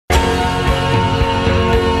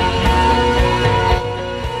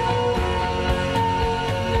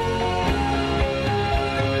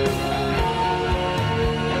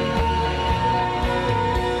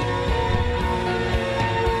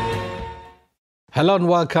Hello and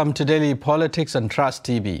welcome to Daily Politics on Trust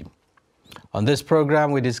TV. On this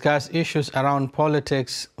program, we discuss issues around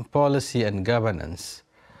politics, policy and governance.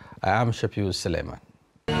 I am Shafiu Suleiman.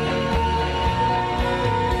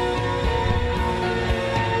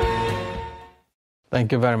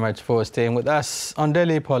 Thank you very much for staying with us on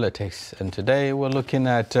Daily Politics. And today we're looking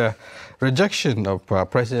at rejection of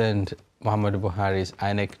President Muhammadu Buhari's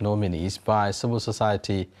INEC nominees by civil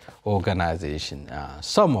society organization.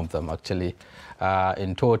 Some of them actually.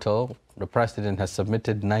 In total, the president has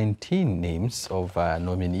submitted 19 names of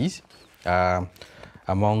nominees.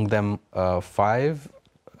 Among them, 5,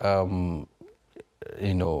 to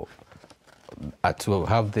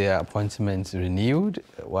have their appointments renewed,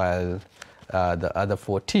 while the other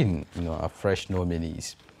 14, are fresh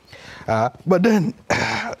nominees. But then,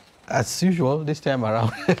 as usual, this time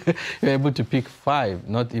around, you're able to pick 5,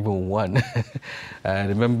 not even 1.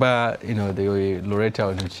 Remember, the Loretta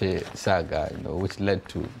Onuche saga, which led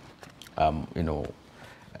to, a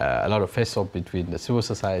lot of face-off between the civil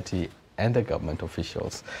society and the government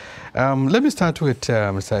officials. Let me start with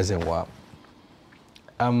Mr. Ezenwa.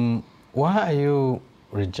 Why are you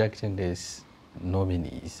rejecting these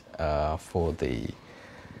nominees for the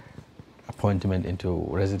appointment into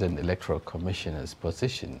resident electoral commissioner's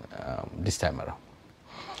position this time around?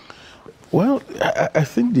 Well, I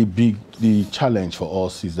think the challenge for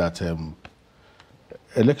us is that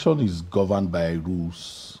election is governed by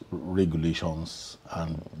rules, regulations,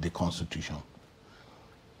 and the Constitution.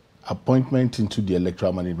 Appointment into the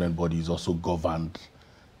electoral management body is also governed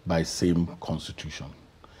by same Constitution.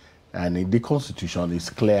 And in the Constitution, it's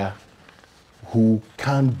clear who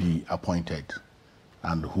can be appointed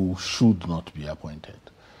and who should not be appointed.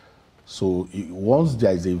 So once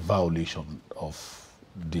there is a violation of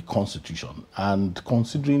the Constitution, and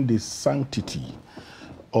considering the sanctity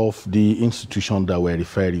of the institution that we're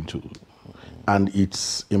referring to, and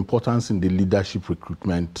its importance in the leadership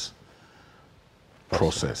recruitment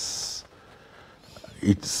process,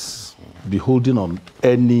 it's beholden on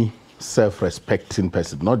any self-respecting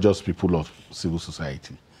person, not just people of civil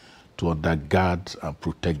society, to undergird and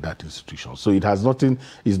protect that institution. So it has nothing,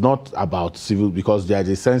 it's not about civil, because there is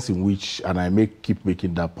a sense in which, and I keep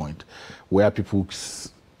making that point, where people,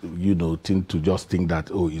 tend to just think that,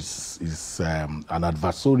 it's an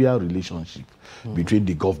adversarial relationship between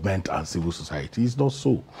the government and civil society. It's not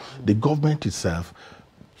so. The government itself,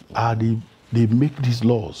 they make these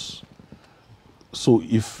laws. So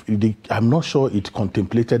I'm not sure it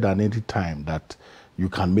contemplated at any time that you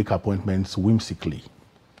can make appointments whimsically.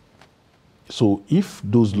 So if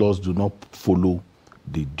those laws do not follow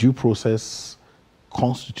the due process,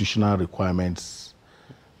 constitutional requirements,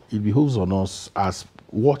 it behoves on us as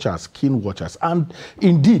watchers, keen watchers, and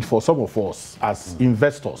indeed for some of us as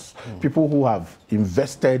investors, people who have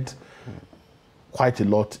invested quite a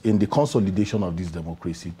lot in the consolidation of this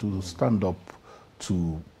democracy, to stand up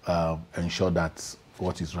to ensure that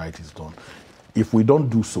what is right is done. If we don't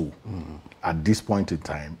do so at this point in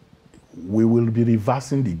time, we will be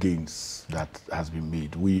reversing the gains that has been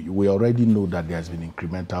made. We already know that there has been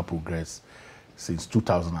incremental progress since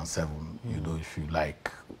 2007, if you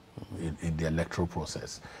like, in the electoral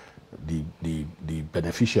process. The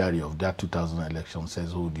beneficiary of that 2000 election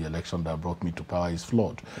says, the election that brought me to power is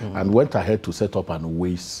flawed, and went ahead to set up an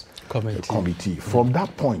waste committee. From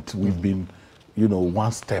that point, we've been,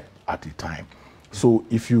 one step at a time. So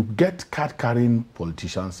if you get card-carrying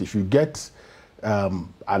politicians, if you get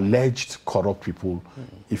alleged corrupt people,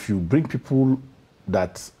 if you bring people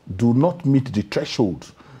that do not meet the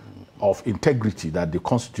threshold of integrity that the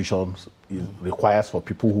Constitution requires for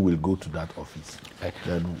people who will go to that office,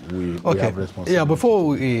 then we have responsibility. Yeah, before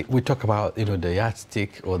we talk about the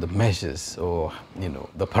yardstick or the measures or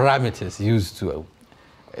the parameters used to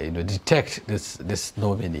detect this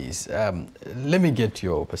nominees, let me get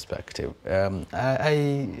your perspective.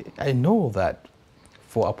 I know that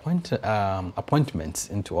for appointments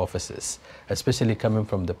into offices, especially coming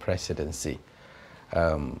from the presidency,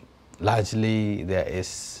 largely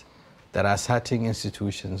there are certain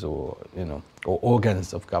institutions or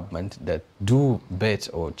organs of government that do vet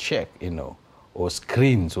or check, or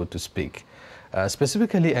screen, so to speak.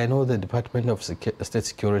 Specifically, I know the Department of State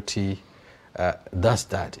Security does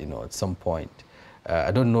that, at some point.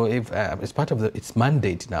 I don't know if it's part of its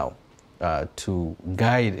mandate now to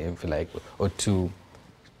guide, if you like, or to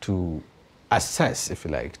assess, if you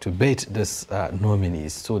like, to vet this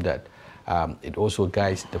nominees, so that it also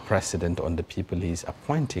guides the president on the people he's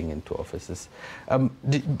appointing into offices.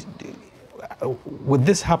 With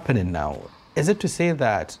this happening now, is it to say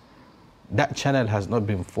that that channel has not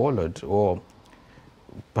been followed, or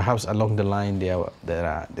perhaps along the line there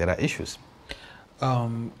are issues?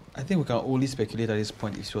 I think we can only speculate at this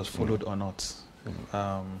point if it was followed or not.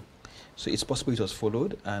 So it's possible it was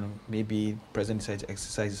followed, and maybe the president decided to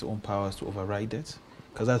exercise his own powers to override it,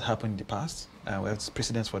 because that happened in the past. We have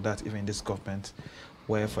precedents for that even in this government,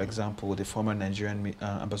 where, for example, the former Nigerian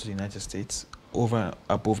ambassador to the United States, over and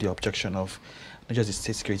above the objection of not just the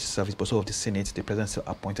State Security Service, but also of the Senate, the president still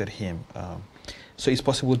appointed him. So it's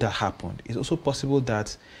possible that happened. It's also possible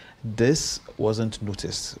that this wasn't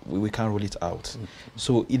noticed. We can't rule it out.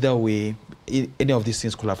 So either way, any of these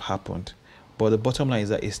things could have happened. But the bottom line is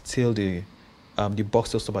that it's still the buck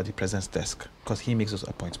still stops at the president's desk, because he makes those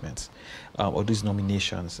appointments or these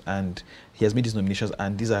nominations, and he has made these nominations,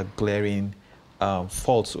 and these are glaring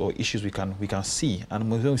faults or issues we can see.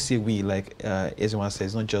 And when we say we, like everyone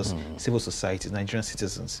says, not just civil society, Nigerian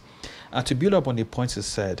citizens. And to build up on the points he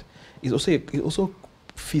said, it also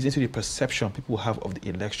feeds into the perception people have of the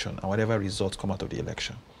election and whatever results come out of the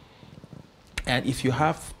election. And if you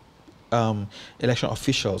have election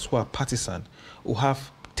officials who are partisan, who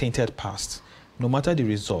have tainted past, no matter the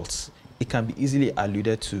results, it can be easily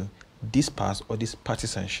alluded to this past or this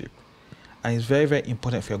partisanship. And it's very, very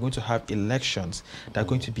important if you're going to have elections that are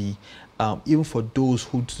going to be, even for those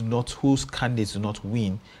whose candidates do not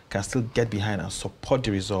win, can still get behind and support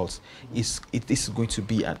the results. This is going to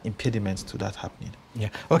be an impediment to that happening. Yeah.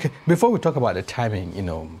 Okay. Before we talk about the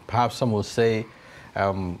timing, perhaps some will say,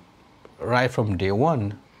 right from day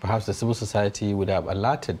one, perhaps the civil society would have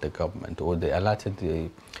alerted the government, or they alerted the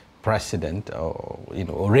president, or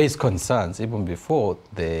raised concerns even before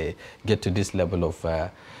they get to this level of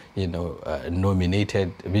being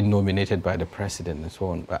nominated by the president and so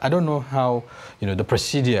on. I don't know how the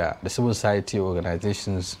procedure the civil society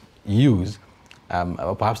organizations use.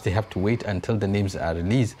 Or perhaps they have to wait until the names are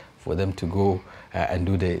released for them to go and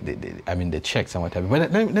do the checks and whatever.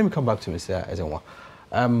 But let me come back to Mr. Ezenwa.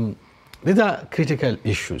 These are critical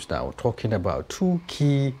issues now, talking about two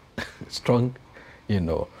key strong,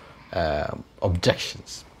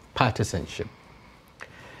 objections: partisanship.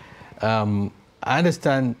 I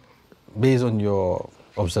understand, based on your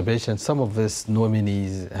observation, some of these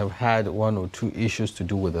nominees have had one or two issues to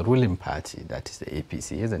do with the ruling party, that is the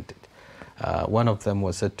APC, isn't it? One of them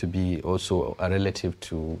was said to be also a relative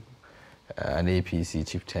to an APC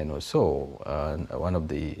chieftain or so, one of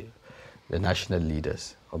the national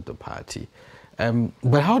leaders of the party.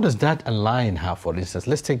 But how does that align her, for instance?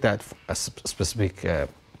 Let's take that as a specific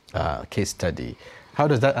case study. How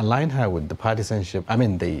does that align her with the partisanship,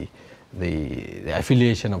 the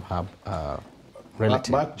affiliation of her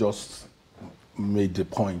relative? Mark just made the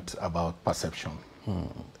point about perception,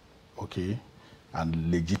 okay,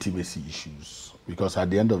 and legitimacy issues, because at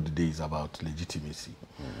the end of the day, it's about legitimacy.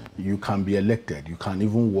 You can be elected, you can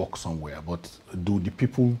even work somewhere, but do the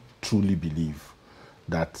people truly believe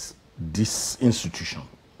that this institution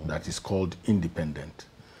that is called independent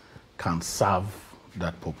can serve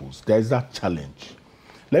that purpose? There is that challenge.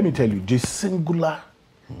 Let me tell you, the singular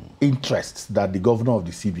interest that the governor of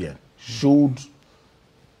the CBN showed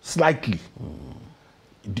slightly,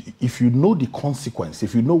 if you know the consequence,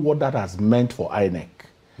 if you know what that has meant for INEC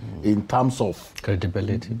in terms of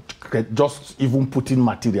credibility, just even putting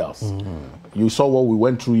materials. You saw what we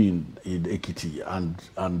went through in Ekiti and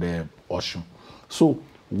Osun. So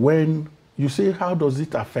when you say, how does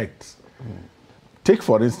it affect? Take,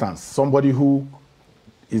 for instance, somebody who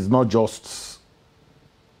is not just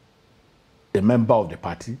a member of the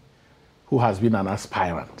party, who has been an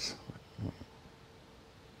aspirant,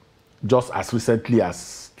 just as recently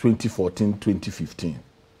as 2014, 2015.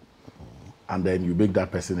 And then you make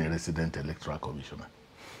that person a resident electoral commissioner.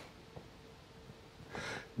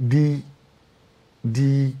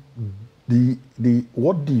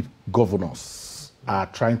 What the governors are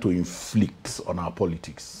trying to inflict on our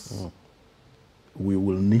politics, we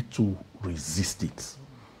will need to resist it.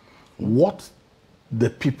 What the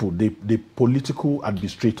people, the political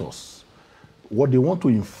administrators, what they want to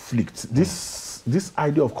inflict, this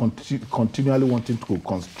idea of continually wanting to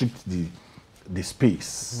constrict the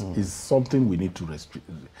space is something we need to restrict.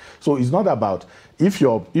 So it's not about if you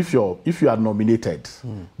are nominated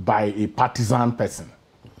by a partisan person,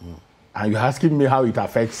 and you're asking me how it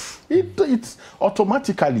affects it. It's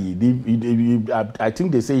automatically. I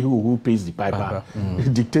think they say who pays the piper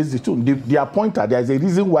dictates the tune. The appointer, there's a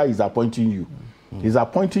reason why he's appointing you. He's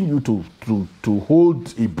appointing you to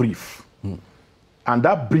hold a brief, and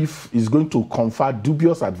that brief is going to confer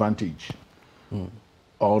dubious advantage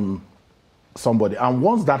on somebody. And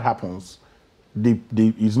once that happens,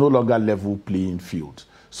 it's no longer level playing field.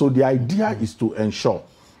 So the idea is to ensure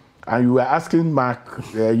And you were asking Mark,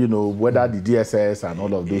 you know, whether the DSS and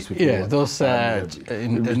all of those people. Yeah, those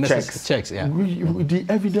checks. Yeah. The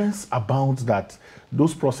evidence abounds that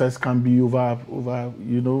those processes can be over,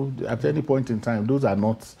 you know, at any point in time. Those are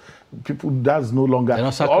not people. That's no longer.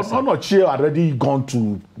 Onochie already gone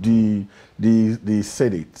to the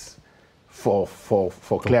Senate for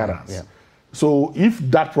clearance. Yeah. So if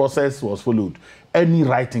that process was followed, any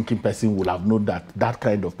right-thinking person would have known that that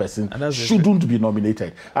kind of person shouldn't be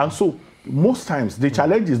nominated. And so most times the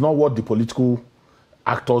challenge is not what the political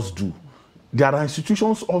actors do. There are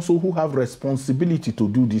institutions also who have responsibility to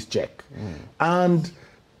do this check. And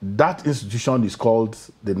that institution is called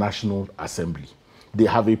the National Assembly. They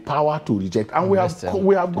have a power to reject. And we have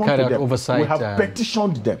gone to them. Oversight, we have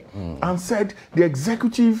petitioned them and said the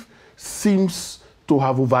executive seems to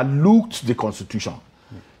have overlooked the Constitution.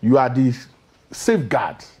 You are the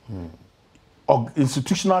safeguard, or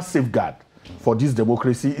institutional safeguard for this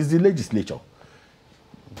democracy is the legislature.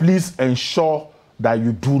 Please ensure that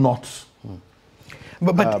you do not.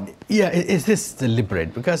 But yeah, is this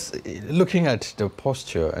deliberate? Because looking at the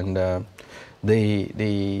posture and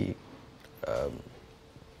the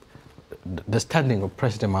standing of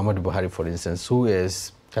President Muhammadu Buhari, for instance, who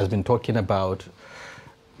has been talking about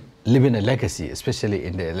leaving a legacy, especially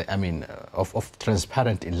in the, of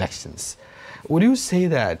transparent elections. Would you say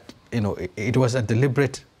that, you know, it was a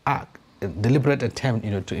deliberate act, a deliberate attempt,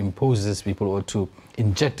 you know, to impose these people or to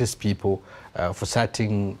inject these people for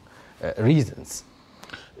certain reasons?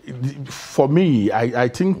 For me, I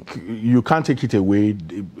think you can't take it away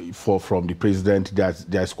from the president.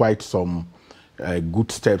 There's quite some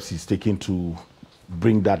good steps he's taking to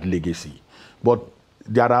bring that legacy. But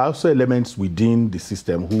there are also elements within the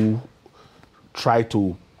system who try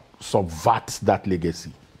to subvert that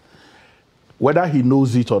legacy. Whether he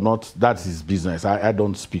knows it or not, that's his business. I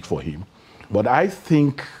don't speak for him. But I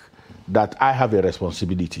think that I have a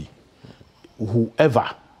responsibility. Whoever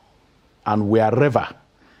and wherever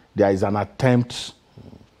there is an attempt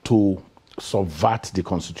to subvert the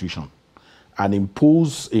Constitution and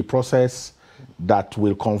impose a process that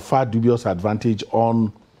will confer dubious advantage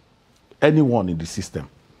on anyone in the system.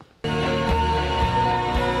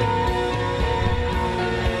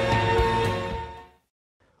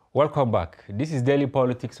 Welcome back. This is Daily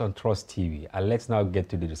Politics on Trust TV, and let's now get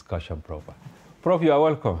to the discussion proper. Prof, you are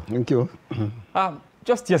welcome. Thank you.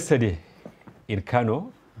 Just yesterday in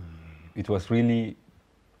Kano, it was really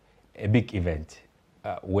a big event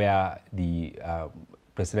where the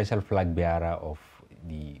presidential flag bearer of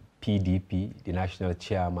the PDP, the national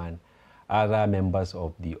chairman, other members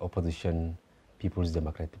of the opposition People's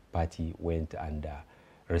Democratic Party went and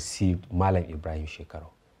received Malam Ibrahim Shekarau,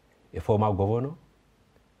 a former governor,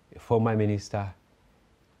 a former minister,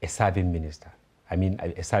 a serving minister,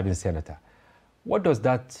 a serving senator. What does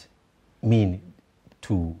that mean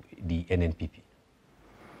to the NNPP?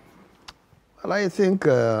 Well, I think,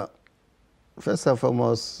 first and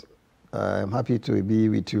foremost, I'm happy to be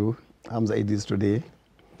with you, Hamza Idris, today.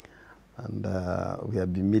 And we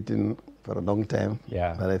have been meeting for a long time.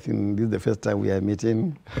 Yeah. But I think this is the first time we are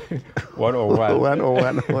meeting one-on-one.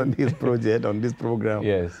 One-on-one on this project, on this program.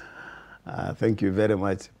 Yes. Thank you very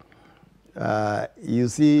much. You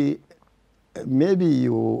see, maybe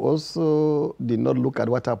you also did not look at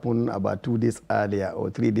what happened about 2 days earlier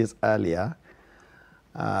or 3 days earlier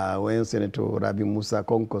when Senator Rabi Musa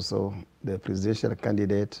Konkoso, the presidential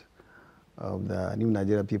candidate of the New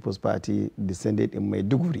Nigeria People's Party, descended in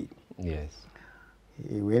Maiduguri. Yes.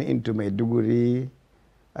 He went into Maiduguri.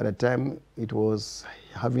 At the time, it was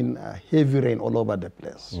having a heavy rain all over the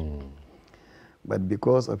place. But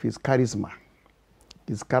because of his charisma,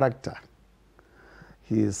 his character,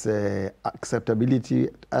 his acceptability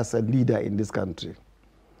as a leader in this country,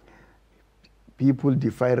 people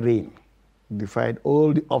defied rain, defied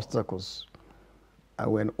all the obstacles,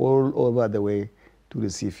 and went all over the way to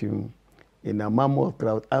receive him in a mammoth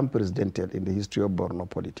crowd unprecedented in the history of Borno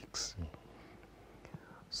politics.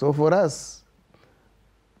 So for us,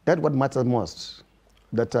 that's what matters most,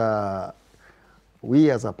 that we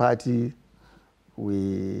as a party,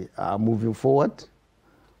 we are moving forward,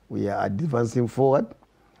 we are advancing forward,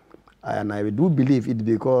 and I do believe it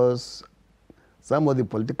because some of the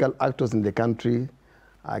political actors in the country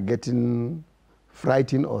are getting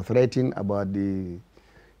frightened or threatened about the,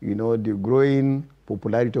 the growing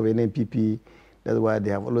popularity of NNPP. That's why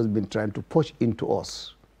they have always been trying to push into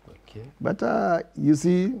us. Okay. But you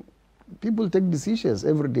see, people take decisions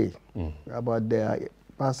every day about their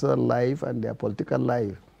personal life and their political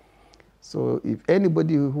life. So if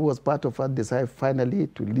anybody who was part of us decide finally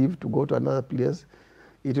to leave, to go to another place,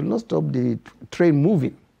 it will not stop the train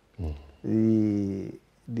moving. The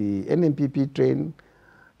the NNPP train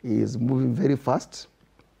is moving very fast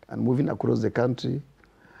and moving across the country.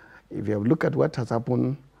 If you have looked at what has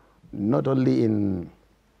happened, not only in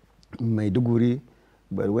Maiduguri,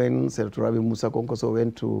 but when Senator Rabi Musa Konkoso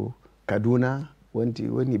went to Kaduna, when he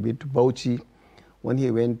went to Bauchi, when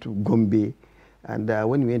he went to Gombe, and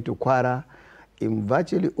when he went to Kwara, in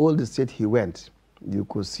virtually all the states he went, you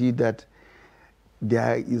could see that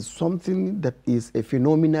there is something that is a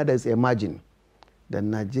phenomenon that is emerging. The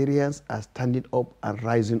Nigerians are standing up and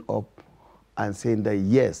rising up and saying that,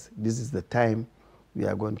 yes, this is the time we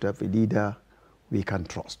are going to have a leader we can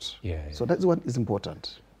trust. Yeah. So that's what is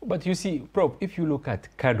important. But you see, Prof, if you look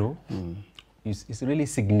at Kano, it's really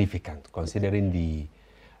significant considering the,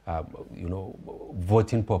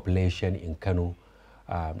 voting population in Kano.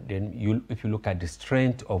 Then if you look at the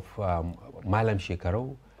strength of Malam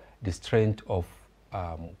Shekarau, the strength of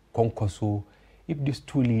Konkoso, if these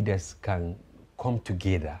two leaders can come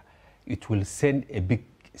together, it will send a big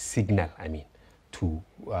signal, to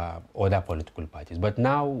other political parties. But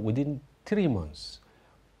now, within 3 months,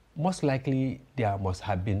 most likely there must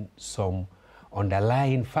have been some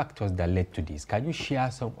underlying factors that led to this. Can you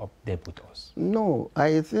share some of them with us? No,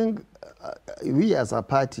 I think we as a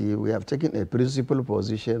party, we have taken a principled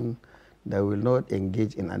position that will not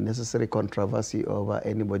engage in unnecessary controversy over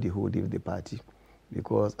anybody who leaves the party.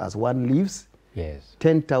 Because as one leaves, yes,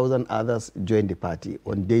 10,000 others join the party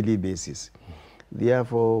on daily basis.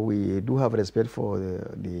 Therefore, we do have respect for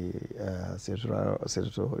Senator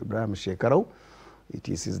Ibrahim Shekarau. It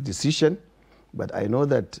is his decision. But I know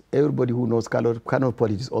that everybody who knows Kano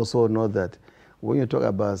politics also knows that when you talk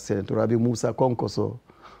about Senator Rabi Musa Konkoso,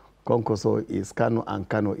 Konkoso is Kano and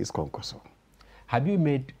Kano is Konkoso. Have you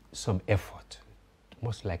made some effort,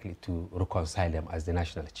 most likely, to reconcile them as the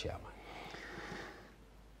national chairman?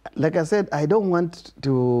 Like I said, I don't want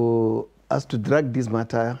us to drag this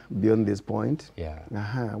matter beyond this point. Yeah.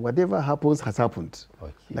 Whatever happens has happened.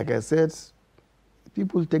 Okay. Like I said,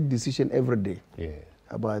 people take decisions every day. Yeah.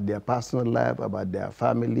 About their personal life, about their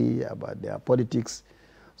family, about their politics.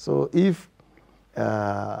 So if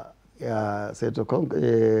Senator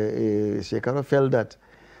Shekarau felt that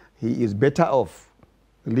he is better off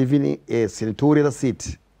living a senatorial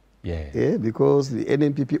seat, because the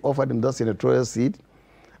NNPP offered him that senatorial seat,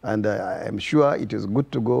 and I'm sure it is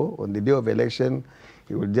good to go on the day of election,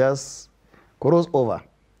 he will just cross over,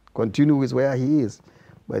 continue with where he is.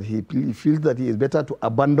 But he feels that he is better to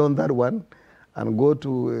abandon that one and go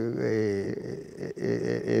to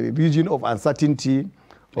a region of uncertainty,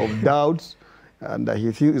 of doubts, and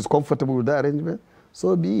he feels is comfortable with that arrangement,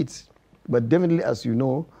 so be it. But definitely, as you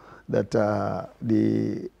know, that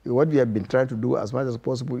what we have been trying to do as much as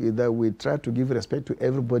possible is that we try to give respect to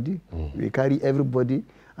everybody, we carry everybody,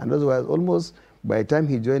 and that's why almost by the time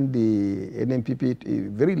he joined the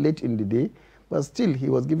NNPP, very late in the day, but still he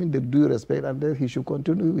was given the due respect, and then he should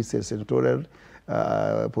continue with his senatorial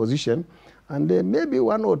position. And maybe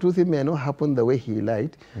one or two things may not happen the way he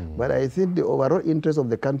liked, but I think the overall interest of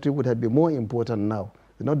the country would have been more important now,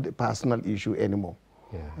 not the personal issue anymore.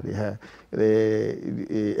 Yeah.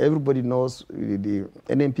 Everybody knows the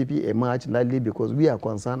NNPP emerged largely because we are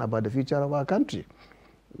concerned about the future of our country.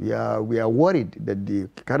 We are worried that the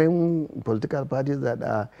current political parties that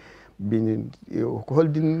are been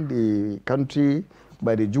holding the country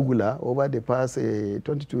by the jugular over the past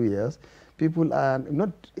 22 years, people are not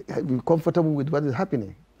comfortable with what is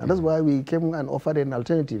happening. And that's why we came and offered an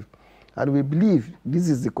alternative. And we believe this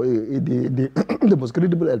is the most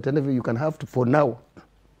credible alternative you can have for now.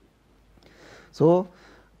 So,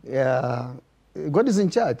 God is in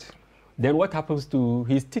charge. Then what happens to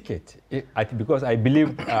his ticket? Because I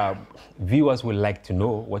believe viewers will like to know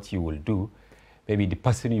what you will do. Maybe the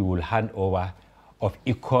person you will hand over of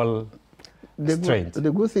equal strength.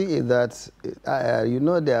 The good thing is that,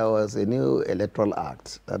 there was a new electoral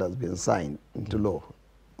act that has been signed into law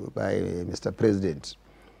by Mr. President,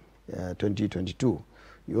 2022.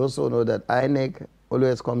 You also know that INEC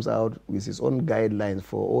always comes out with its own guidelines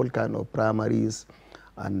for all kinds of primaries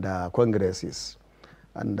and congresses.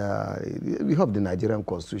 And we have the Nigerian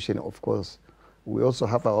Constitution, of course. We also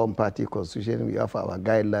have our own party constitution. We have our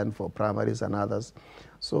guideline for primaries and others.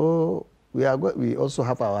 So we also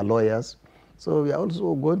have our lawyers. So we are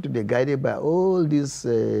also going to be guided by all these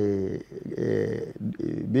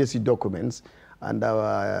basic documents and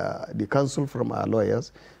the counsel from our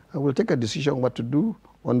lawyers. And we'll take a decision what to do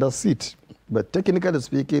on that seat. But technically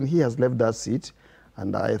speaking, he has left that seat.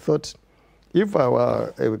 And I thought if I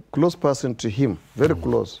were a close person to him, very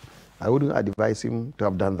close, I wouldn't advise him to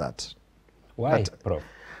have done that. Why, Prof?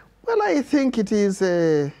 Well, I think it is,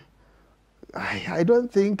 I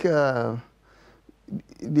don't think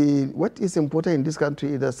what is important in this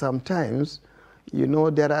country is that sometimes, you know,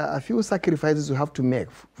 there are a few sacrifices you have to make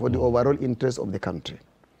for the overall interest of the country.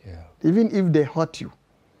 Yeah. Even if they hurt you.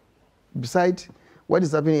 Besides, what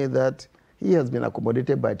is happening is that he has been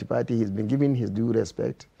accommodated by the party. He's been given his due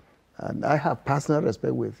respect. And I have personal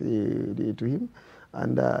respect to him.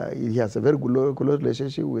 And he has a very close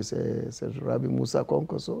relationship with Rabbi Musa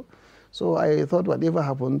Konkoso. So I thought whatever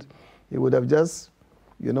happened, he would have just,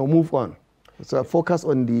 you know, moved on. So focus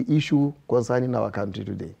on the issue concerning our country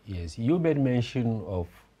today. Yes, you made mention of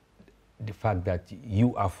the fact that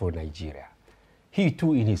you are for Nigeria. He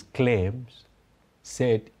too, in his claims,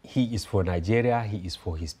 said he is for Nigeria, he is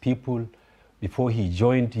for his people. Before he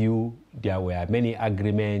joined you, there were many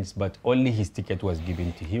agreements, but only his ticket was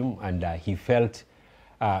given to him, and he felt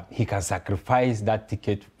he can sacrifice that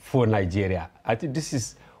ticket for Nigeria. I think this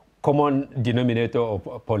is common denominator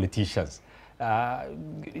of politicians.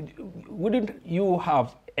 Wouldn't you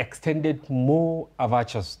have extended more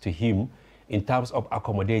overtures to him in terms of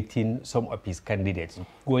accommodating some of his candidates,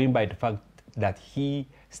 going by the fact that he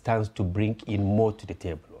stands to bring in more to the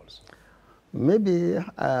table also? Maybe,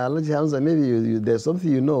 Alhaji Hamza, maybe there's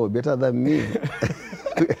something you know better than me.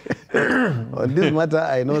 On this matter,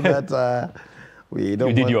 I know that we don't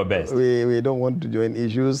you did your best. We don't want to join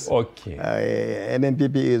issues. Okay.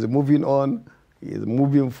 NNPP is moving on, is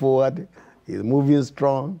moving forward, is moving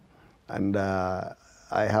strong, and I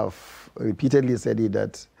have repeatedly said it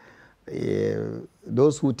that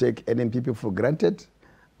those who take NNPP for granted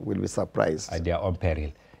will be surprised. At their own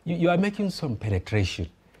peril. You are making some penetration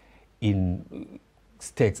in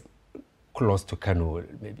states close to Kano,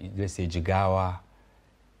 maybe let's say Jigawa,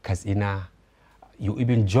 Katsina. You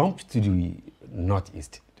even jumped to the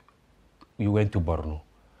northeast. You went to Borno.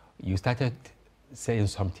 You started saying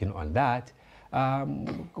something on that.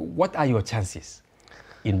 What are your chances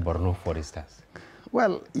in Borno, for instance?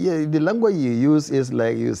 Well, yeah, the language you use is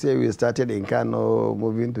like you say we started in Kano,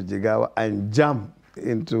 moving to Jigawa, and jump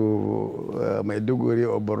into Maiduguri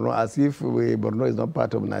or Borno as if Borno is not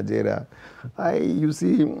part of Nigeria. You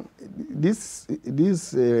see, this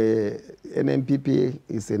NNPP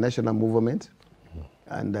is a national movement,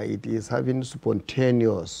 and it is having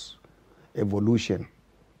spontaneous evolution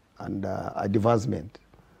and advancement.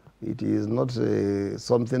 It is not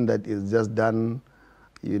something that is just done,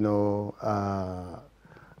 you know,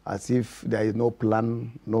 as if there is no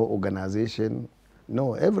plan, no organization.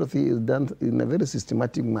 No, everything is done in a very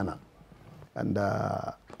systematic manner. And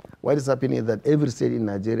what is happening is that every state in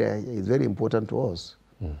Nigeria is very important to us.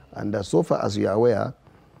 And so far as we are aware,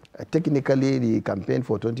 technically the campaign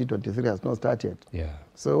for 2023 has not started. Yeah.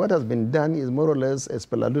 So what has been done is more or less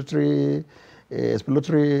exploratory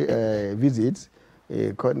visits,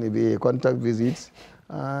 contact visits,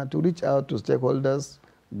 to reach out to stakeholders,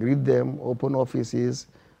 greet them, open offices,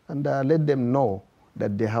 and let them know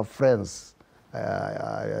that they have friends,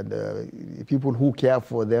 people who care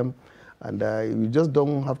for them. And you just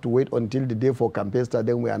don't have to wait until the day for campaign start,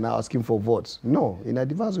 then we are now asking for votes. No, in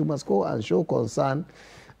advance we must go and show concern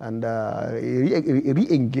and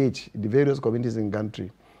re-engage the various communities in the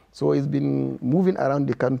country. So it's been moving around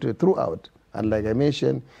the country throughout. And like I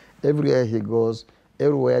mentioned, everywhere he goes,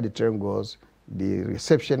 everywhere the train goes, the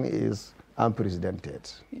reception is unprecedented.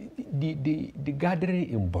 The gathering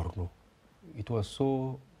in Borno, it was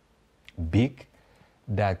so big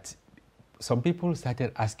that some people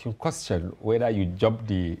started asking questions whether you jumped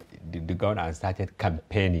the gun and started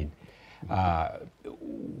campaigning.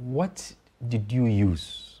 What did you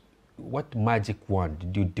use? What magic wand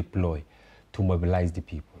did you deploy to mobilize the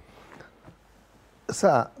people?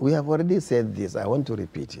 Sir, we have already said this. I want to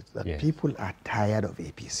repeat it, that Yes. people are tired of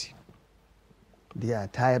APC. They are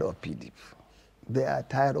tired of PDP. They are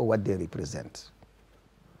tired of what they represent.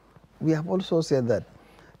 We have also said that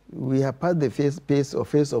we have passed the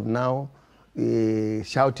phase of now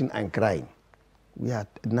shouting and crying. We are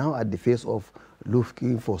now at the phase of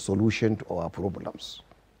looking for solution to our problems.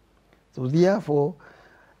 So therefore,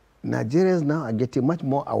 Nigerians now are getting much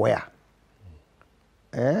more aware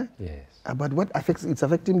Yes. about what it's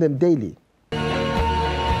affecting them daily.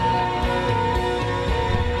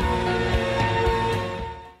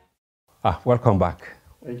 Welcome back.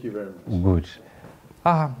 Thank you very much. Good.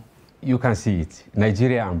 You can see it,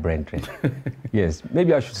 Nigeria and brethren. Yes,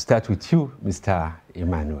 maybe I should start with you, Mr.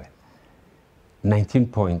 Emmanuel.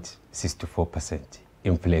 19.64%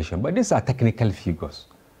 inflation, but these are technical figures.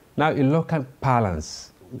 Now, in local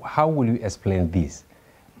parlance, how will you explain this?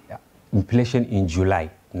 Inflation in July,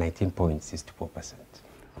 19.64%.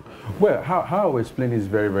 Well, how I will explain is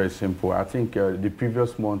very, very simple. I think the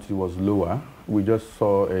previous month it was lower. We just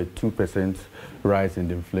saw a 2% rise in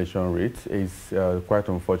the inflation rate. It's quite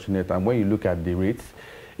unfortunate. And when you look at the rates,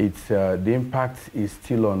 it's, the impact is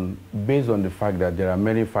still on, based on the fact that there are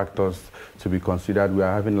many factors to be considered. We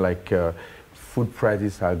are having like food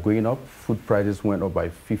prices are going up. Food prices went up by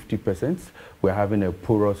 50%. We're having a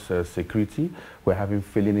porous security. We're having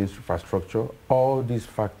failing infrastructure. All these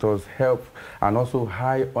factors help, and also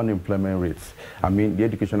high unemployment rates. I mean, the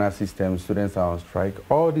educational system, students are on strike.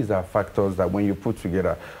 All these are factors that when you put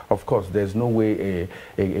together, of course, there's no way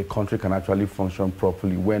a country can actually function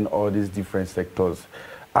properly when all these different sectors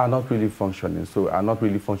are not really functioning,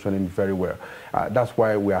 very well. That's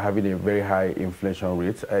why we are having a very high inflation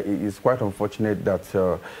rate. It's quite unfortunate that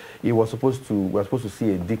we're supposed to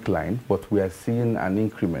see a decline, but we are seeing an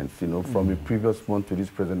increment, you know, from the previous month to this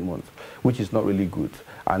present month, which is not really good.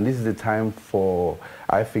 And this is the time for,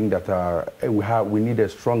 I think that we need a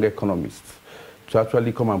strong economist to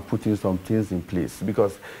actually come and put in some things in place,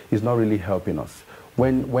 because it's not really helping us.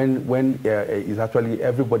 When it's actually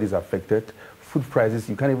everybody's affected. Food prices,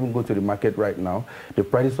 you can't even go to the market right now. The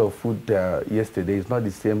prices of food yesterday is not the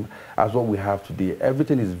same as what we have today.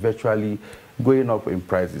 Everything is virtually going up in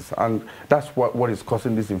prices. And that's what is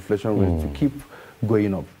causing this inflation rate to keep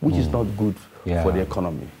going up, which is not good for the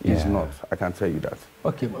economy. It's not, I can tell you that.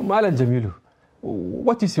 Okay, Malan Jamilu,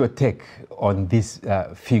 what is your take on these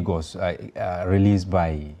figures released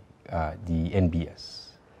by the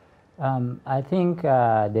NBS? I think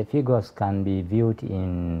the figures can be viewed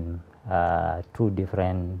in two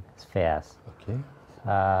different spheres. Okay.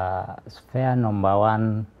 Sphere number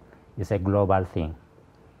one is a global thing.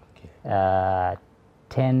 Okay.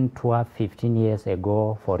 10, 12, 15 years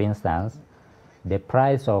ago, for instance, the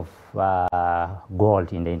price of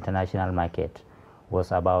gold in the international market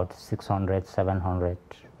was about $600,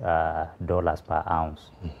 $700 per ounce.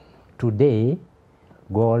 Today,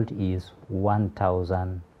 gold is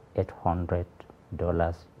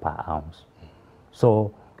 $1,800 per ounce.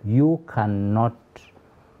 So you cannot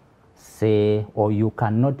say, or you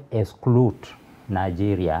cannot exclude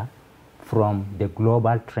Nigeria from the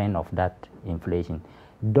global trend of that inflation.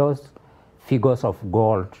 Those figures of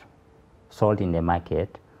gold sold in the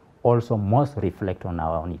market also must reflect on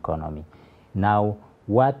our own economy. Now,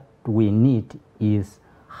 what we need is,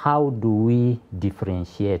 how do we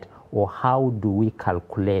differentiate, or how do we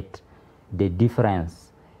calculate the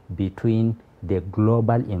difference between the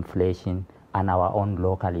global inflation and our own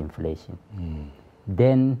local inflation?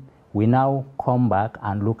 Then we now come back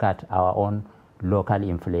and look at our own local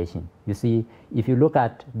inflation. You see, if you look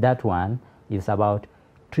at that one, it's about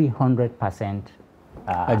 300%.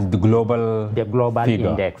 The global figure.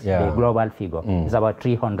 Index, the global figure is about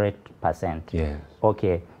 300%. Yes.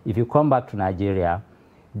 Okay, if you come back to Nigeria,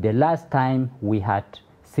 the last time we had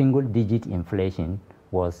single-digit inflation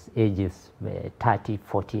was ages 30,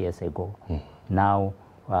 40 years ago. Now,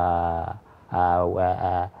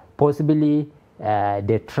 possibly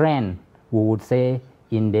the trend, we would say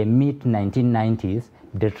in the mid-1990s,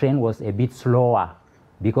 the trend was a bit slower,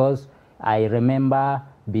 because I remember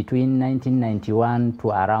between 1991 to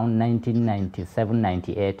around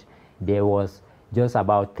 1997-98, there was just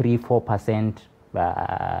about 3-4%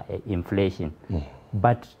 inflation.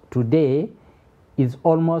 But today, it's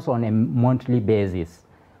almost on a monthly basis.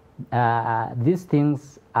 These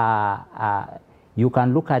things are, you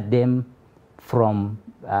can look at them from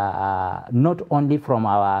not only from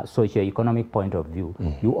our socio-economic point of view,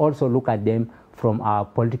 you also look at them from our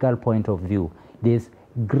political point of view. There's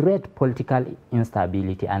great political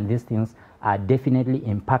instability, and these things are definitely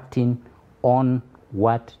impacting on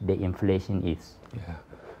what the inflation is.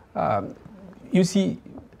 You see,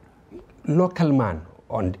 local man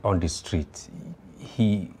on the street,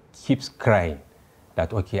 he keeps crying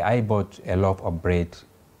that, okay, I bought a loaf of bread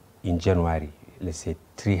in January, let's say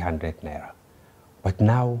 300 naira, but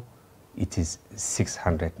now it is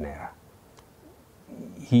 600 naira.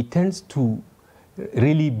 He tends to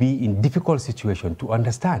really be in difficult situation to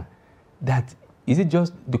understand that, is it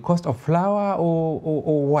just the cost of flour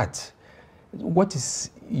or what? What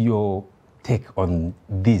is your take on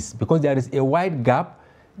this? Because there is a wide gap.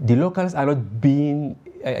 The locals are not being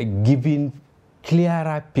given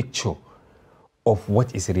clearer picture of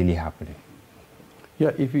what is really happening.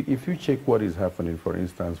 Yeah, if you check what is happening, for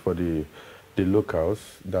instance, for the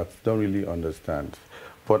locals that don't really understand.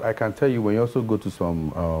 But I can tell you, when you also go to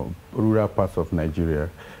some rural parts of Nigeria,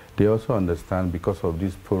 they also understand, because of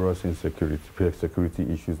these porous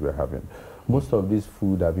security issues we're having. Most of this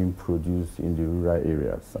food are being produced in the rural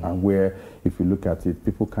areas, and where, if you look at it,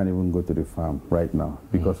 people can't even go to the farm right now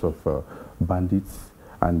because of bandits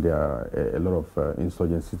and there are a lot of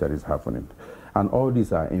insurgencies that is happening. And all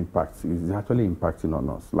these are impacts, is actually impacting on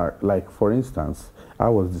us. Like for instance, I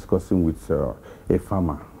was discussing with a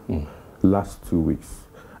farmer last 2 weeks,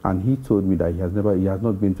 and he told me that he has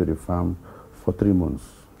not been to the farm for 3 months.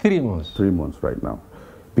 3 months? 3 months right now,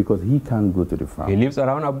 because he can't go to the farm. He lives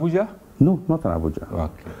around Abuja? No, not in Abuja.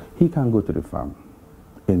 Okay. He can't go to the farm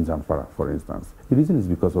in Zamfara, for instance. The reason is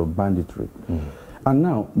because of banditry. And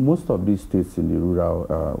now, most of these states in the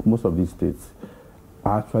rural, most of these states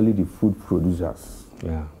are actually the food producers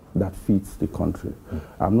that feeds the country.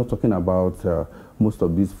 I'm not talking about most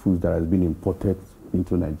of these foods that has been imported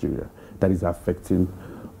into Nigeria that is affecting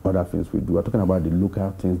other things we do. We're talking about the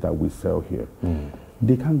local things that we sell here.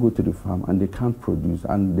 They can't go to the farm and they can't produce.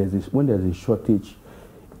 And when there's a shortage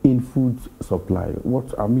in food supply,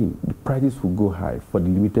 the prices will go high for the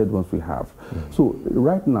limited ones we have. So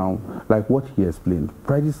right now, like what he explained,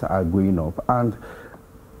 prices are going up. And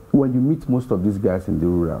when you meet most of these guys in the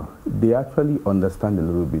rural, they actually understand a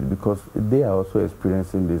little bit, because they are also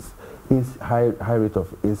experiencing this high rate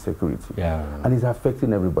of insecurity. And it's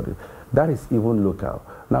affecting everybody. That is even local.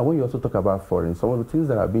 Now, when you also talk about foreign, some of the things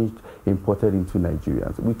that are being imported into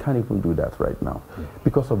Nigerians, we can't even do that right now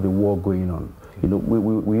because of the war going on. You know,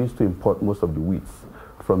 we used to import most of the wheat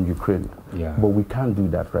from Ukraine, but we can't do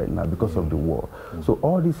that right now because of the war. So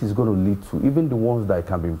all this is going to lead to, even the ones that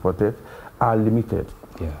can be imported are limited.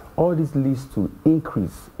 All this leads to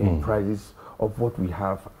increase in prices of what we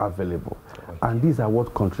have available. And these are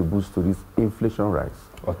what contributes to this inflation rise.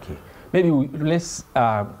 Okay. Maybe let's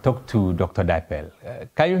talk to Dr. Dipel.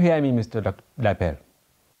 Can you hear me, Mr. Dipel?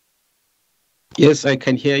 Yes, I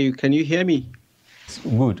can hear you. Can you hear me?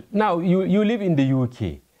 Good. Now, you live in the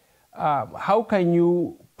UK. How can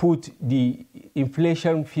you put the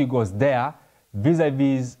inflation figures there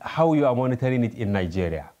vis-a-vis how you are monitoring it in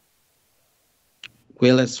Nigeria?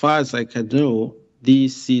 Well, as far as I can know,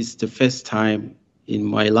 this is the first time in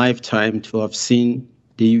my lifetime to have seen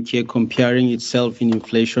the UK comparing itself in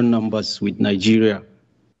inflation numbers with Nigeria.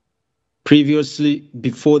 Previously,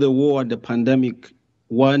 before the war and the pandemic,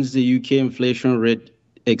 once the UK inflation rate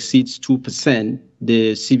exceeds 2%,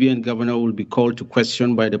 the CBN governor will be called to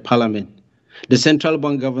question by the parliament. The central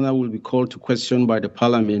bank governor will be called to question by the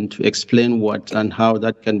parliament to explain what and how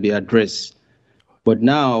that can be addressed. But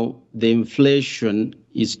now the inflation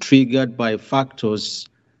is triggered by factors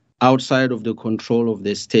outside of the control of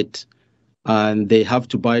the state, and they have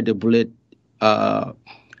to bite the bullet as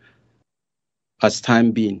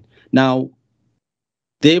time being. Now,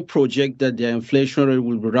 they project that their inflation rate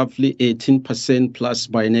will be roughly 18% plus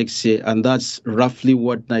by next year, and that's roughly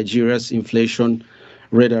what Nigeria's inflation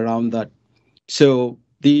rate around that. So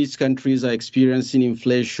these countries are experiencing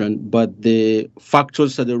inflation, but the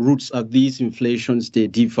factors at the roots of these inflations, they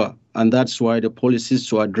differ, and that's why the policies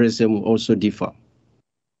to address them will also differ.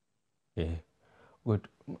 Yeah, good.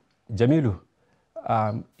 Jamilu,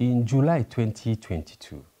 in July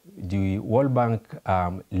 2022, the World Bank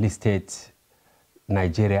listed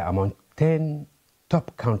Nigeria among 10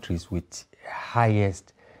 top countries with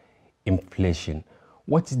highest inflation.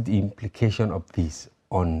 What is the implication of this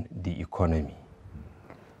on the economy?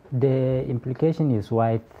 The implication is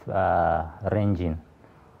wide-ranging.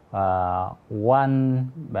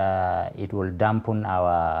 One, it will dampen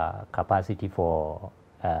our capacity for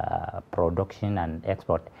production and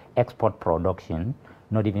export production,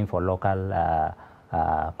 not even for local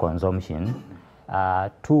consumption.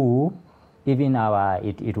 Two, even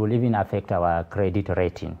it will even affect our credit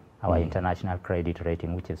rating, our international credit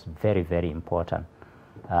rating, which is very, very important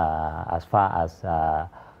as far as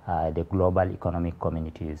the global economic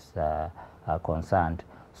community is concerned.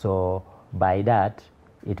 So by that,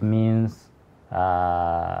 it means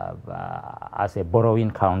as a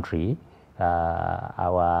borrowing country,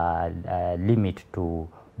 our limit to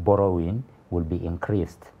borrowing will be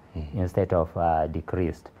increased instead of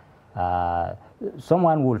decreased.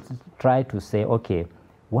 Someone will try to say, okay,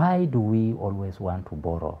 why do we always want to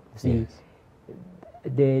borrow? See,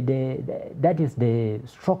 that is the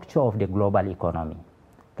structure of the global economy.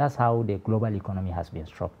 That's how the global economy has been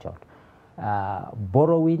structured.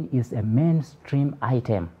 Borrowing is a mainstream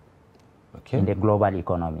item in the global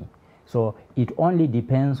economy. So it only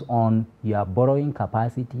depends on your borrowing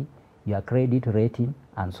capacity, your credit rating,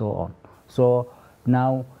 and so on. So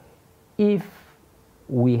now, if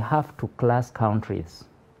we have to class countries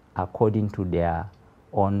according to their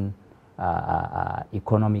own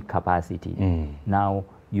economic capacity, now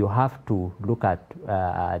you have to look at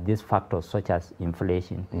these factors such as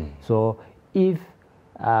inflation. So if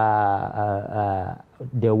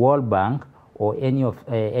the World Bank or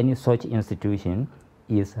any such institution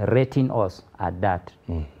is rating us at that,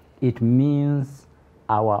 it means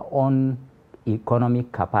our own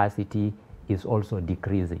economic capacity is also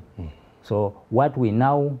decreasing. So what we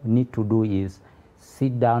now need to do is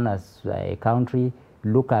sit down as a country,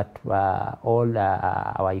 look at all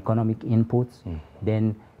our economic inputs,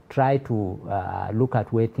 then try to look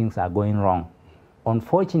at where things are going wrong.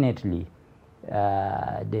 Unfortunately,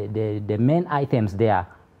 the main items there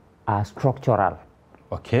are structural.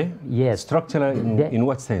 Okay. Yes. Structural in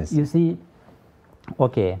what sense? You see,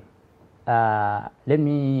 okay, let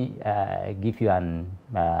me give you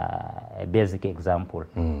a basic example.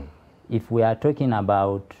 If we are talking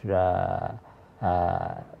about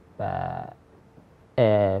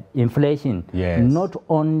inflation, yes, not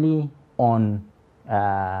only on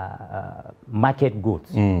market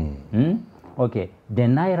goods, okay, the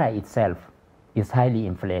Naira itself is highly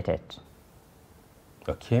inflated.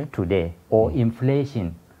 Okay. Today, or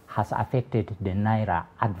inflation has affected the Naira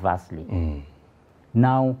adversely.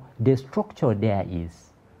 Now, the structure there is,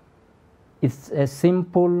 it's a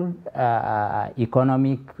simple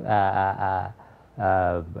economic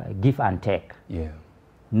give and take. Yeah.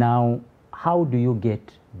 Now, how do you get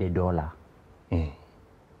the dollar?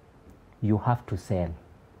 You have to sell.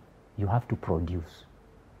 You have to produce.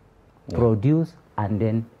 Yeah. Produce and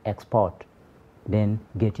then export, then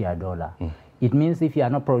get your dollar. It means if you are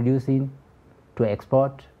not producing to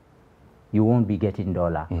export, you won't be getting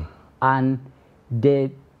dollar. And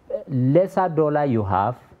the lesser dollar you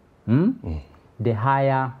have, the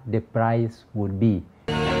higher the price would be.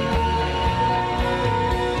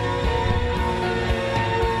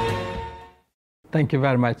 Thank you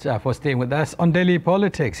very much for staying with us on Daily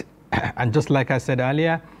Politics. And just like I said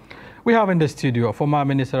earlier, we have in the studio former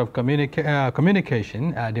Minister of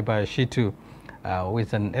Communication, Adebayo Shitu, who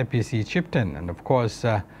is an APC chieftain. And of course,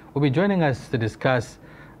 will be joining us to discuss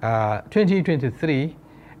 2023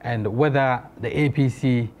 and whether the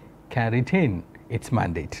APC can retain its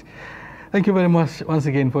mandate. Thank you very much once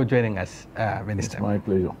again for joining us, Minister. It's my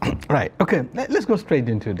pleasure. Right. Okay. Let's go straight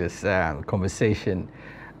into this conversation.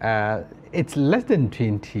 It's less than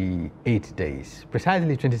 28 days,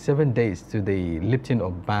 precisely 27 days to the lifting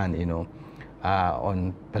of ban,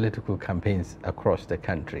 on political campaigns across the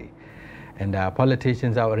country. And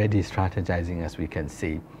politicians are already strategizing, as we can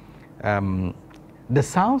see. The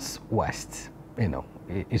Southwest,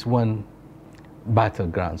 is one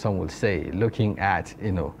battleground, some will say, looking at,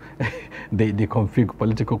 the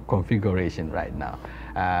political configuration right now.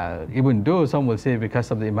 Even though some will say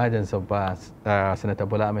because of the emergence of Senator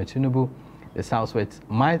Bola Ahmed Tinubu, the Southwest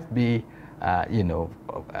might be, in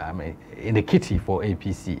the kitty for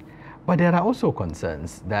APC. But there are also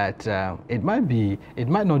concerns that it might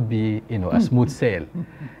not be, a smooth sail.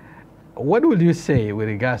 What will you say with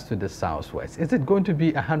regards to the Southwest? Is it going to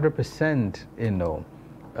be 100%, in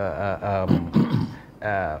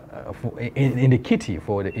the kitty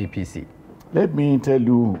for the APC? Let me tell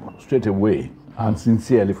you straight away, and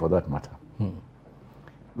sincerely for that matter,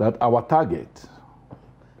 that our target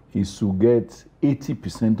is to get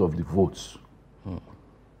 80% of the votes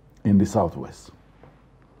in the Southwest.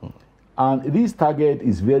 And this target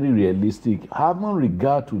is very realistic, having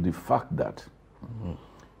regard to the fact that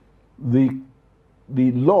the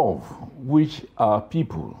love which our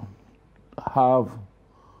people have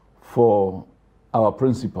for our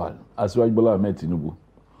principal, Asiwaju Bola Ahmed Tinubu,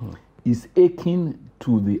 is akin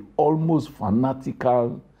to the almost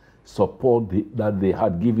fanatical support that they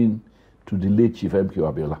had given to the late Chief M.K.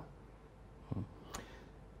 Abiola.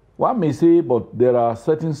 One may say, but there are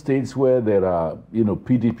certain states where there are,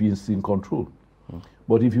 PDPs in control.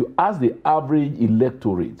 But if you ask the average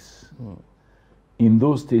electorate in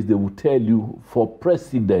those states, they will tell you for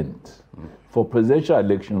president, for presidential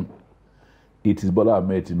election, it is Bola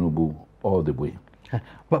Ahmed Tinubu all the way.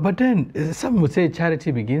 But then some would say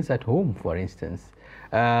charity begins at home, for instance.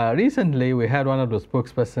 Recently, we had one of the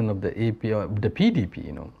spokesperson of the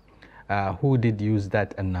PDP, who did use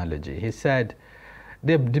that analogy. He said,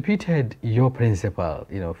 they've defeated your principal,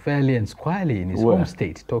 fairly and squarely in his home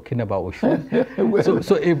state, talking about Oshun.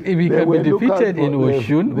 so if he can be defeated in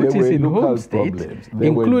Oshun, which is in home state,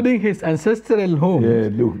 including his ancestral home. Yeah,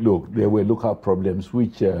 look, there were local problems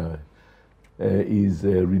which is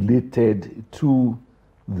related to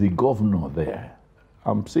the governor there.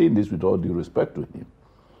 I'm saying this with all due respect to him.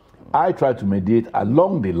 I tried to mediate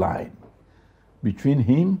along the line between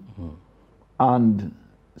him and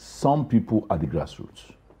some people at the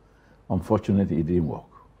grassroots. Unfortunately, it didn't work.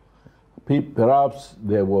 Perhaps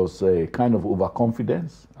there was a kind of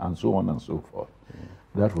overconfidence and so on and so forth.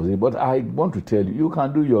 That was it. But I want to tell you, you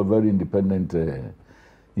can do your very independent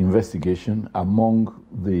investigation among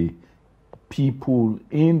the people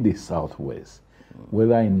in the Southwest,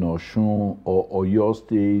 whether in Osun or your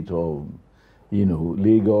state or,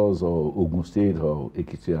 Lagos or Ogun State or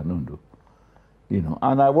Ekiti and Ondo,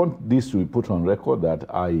 and I want this to be put on record that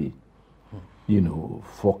I,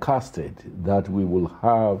 forecasted that we will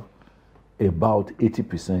have about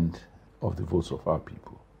 80% of the votes of our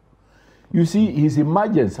people. You see, his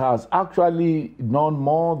emergence has actually done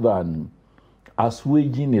more than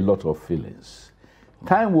assuaging a lot of feelings.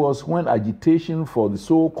 Time was when agitation for the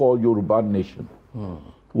so-called Yoruba nation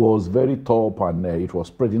was very top and it was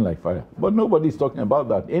spreading like fire. But nobody's talking about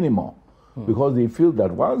that anymore because they feel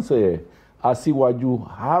that once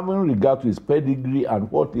Asiwaju, having regard to his pedigree and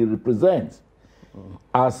what he represents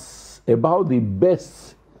as about the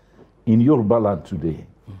best in Yoruba land today,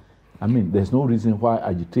 I mean, there's no reason why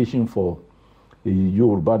agitation for the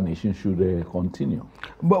Yoruba nation should continue.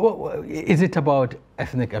 But is it about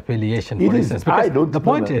ethnic affiliation, for It is. instance? I don't. The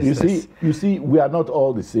point is, you see, we are not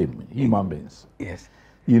all the same human beings. Yes.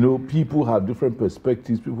 People have different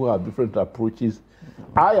perspectives. People have different approaches.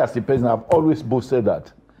 I, as a person, have always boasted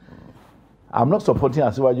that I'm not supporting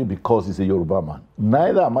Asiwaju because he's a Yoruba man.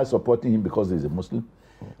 Neither am I supporting him because he's a Muslim,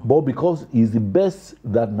 but because he's the best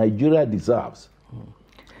that Nigeria deserves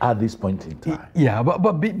at this point in time. Yeah,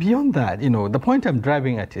 but beyond that, the point I'm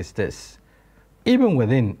driving at is this. Even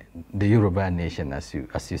within the Yoruba nation, as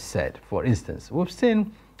you said, for instance, we've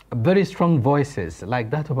seen very strong voices like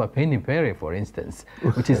that of Apeni Pere, for instance,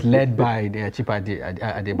 which is led by the Chipa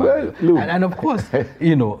Adebayo. And of course,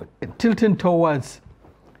 tilting towards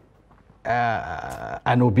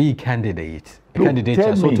an OB candidate, so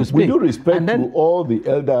to speak. With due respect to all the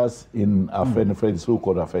elders in Afenifere, the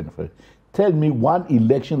so-called Afenifere, tell me one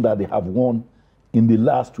election that they have won in the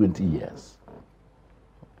last 20 years.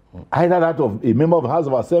 Either that of a member of the House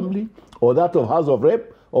of Assembly, or that of House of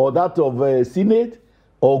Rep, or that of Senate,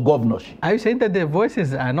 or governorship. Are you saying that their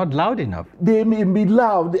voices are not loud enough? They may be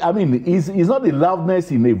loud. I mean, it's not the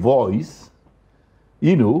loudness in a voice,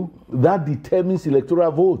 that determines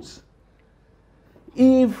electoral votes.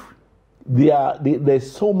 If there's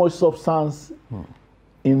so much substance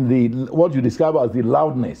in what you describe as the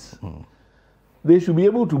loudness, they should be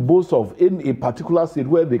able to boast of in a particular state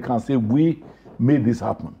where they can say, we made this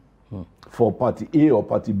happen for party A or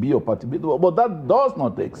party B or party B, but that does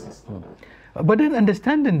not exist. But then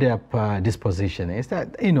understanding their disposition is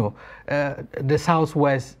that, the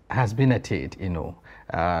Southwest has been at it,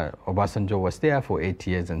 Obasanjo was there for 8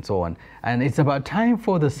 years and so on. And it's about time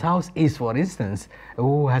for the Southeast, for instance,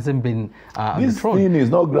 who hasn't been on the throne. This thing is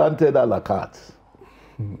not granted a la carte.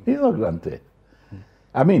 It's not granted.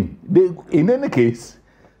 I mean, in any case,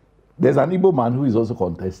 there's an Igbo man who is also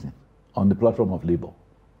contesting on the platform of Labour.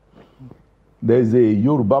 There's a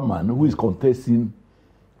Yoruba man who is contesting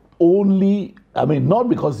only, not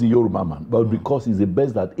because he's a Yoruba man, but because he's the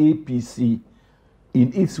best that APC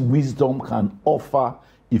in its wisdom can offer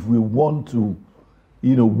if we want to,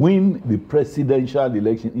 win the presidential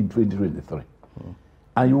election in 2023.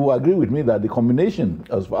 And you will agree with me that the combination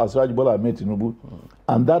of Asiwaju Bola Ahmed Tinubu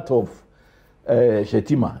and that of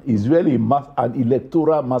Shetima is really an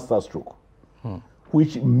electoral masterstroke,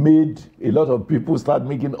 which made a lot of people start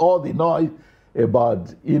making all the noise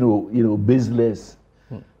about, baseless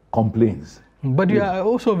complaints. But you are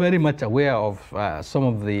also very much aware of some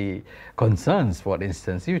of the concerns, for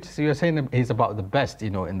instance. You're saying it's about the best,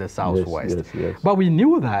 in the Southwest. Yes. But we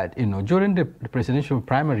knew that, during the presidential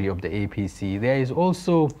primary of the APC, there is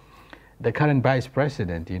also the current vice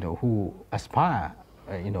president, who aspire,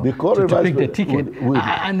 to pick the ticket.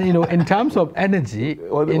 And, in terms of energy,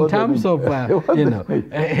 have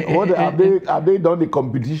they done the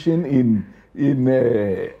competition in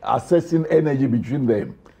assessing energy between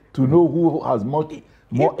them to know who has more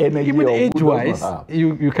energy? Even or age-wise,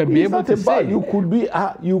 you can be able to say.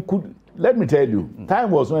 Let me tell you,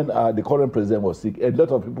 time was when the current president was sick. A lot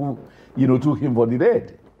of people, took him for the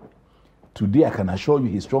dead. Today, I can assure you,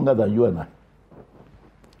 he's stronger than you and I.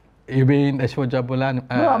 You mean Ashwaja Bolan?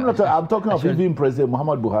 No, I'm not. I'm talking of even President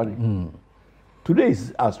Muhammad Buhari. Today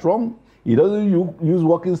is as strong. He doesn't use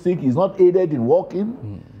walking stick. He's not aided in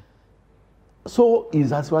walking. So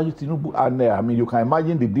is Asiwaju Tinubu, and you can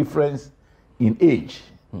imagine the difference in age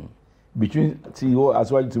between CEO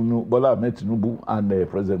Asiwaju Tinubu, Bola Ahmed Tinubu, and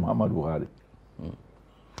President Muhammad Buhari.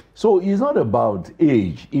 So it's not about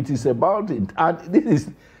age; it is about, and this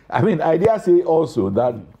is, I dare say also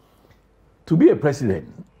that to be a president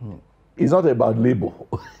is not about labor.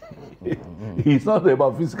 It's not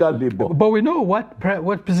about physical labor. But we know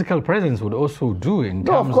what physical presence would also do in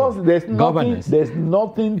terms of governance. There's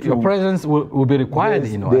nothing to... Your presence will be required,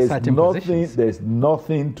 at certain positions. There's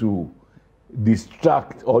nothing to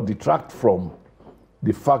distract or detract from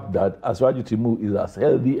the fact that Asiwaju Tinubu is as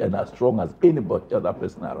healthy and as strong as anybody other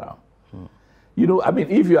person around. You know, I mean,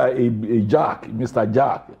 if you are a Jack, Mr.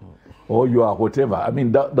 Jack, or you are whatever, I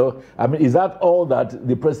mean, is that all that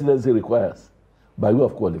the presidency requires by way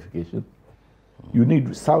of qualification? You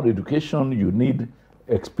need sound education, you need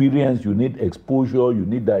experience, you need exposure, you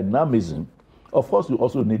need dynamism. Of course, you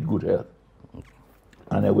also need good health.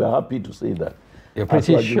 And we are happy to say that. You're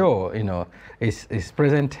pretty sure, you know, his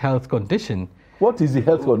present health condition. What is the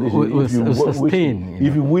health condition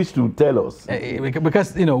if you wish to tell us?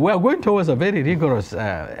 Because, you know, we are going towards a very rigorous,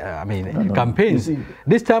 campaigns.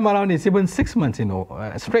 This time around, it's even 6 months, you know,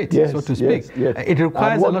 straight, yes, so to speak. Yes, yes. It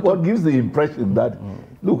requires a lot what gives the impression that,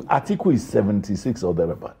 look, Atiku is 76 or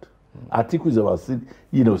thereabout. Atiku is about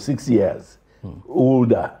 6 years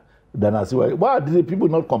older than Asiwaju. Why are the people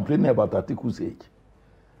not complaining about Atiku's age?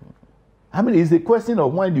 I mean, it's a question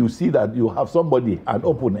of when you see that you have somebody, an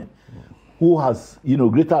opponent, who has,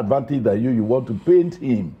 greater advantage than you want to paint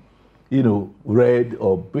him, red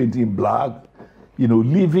or paint him black,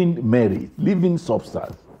 living merit, living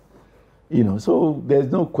substance. So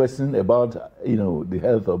there's no question about, the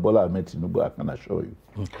health of Bola Ahmed Tinubu, I can assure you.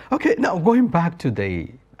 Okay, now going back to the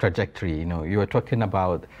trajectory, you were talking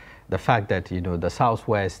about the fact that, the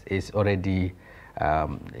Southwest is already,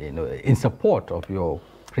 in support of your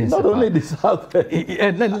principle. Not only the Southwest.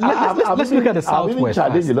 Let's look at the Southwest. I've even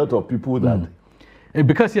challenged a lot of people that.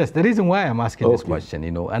 Because, yes, the reason why I'm asking this question,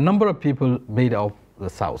 a number of people made up the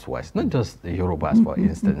Southwest, not just the Yorubas, for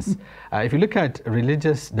instance. If you look at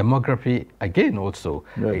religious demography, again, also,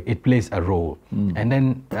 it plays a role. And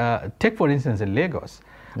then take, for instance, in Lagos,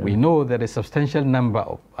 we know that a substantial number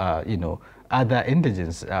of, other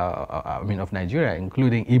indigens, of Nigeria,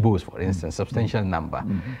 including Igbos, for instance, substantial number.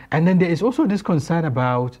 And then there is also this concern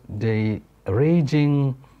about the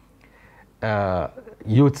raging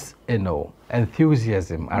youth,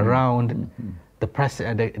 enthusiasm around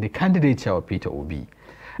the candidature of Peter Obi.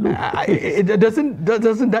 Doesn't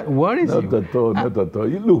that worry you? Not at all, not at all.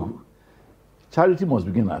 Look, charity must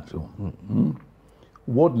begin at home.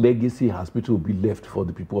 What legacy has Peter Obi left for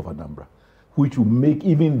the people of Anambra, which will make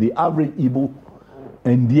even the average Igbo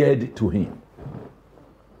endeared to him?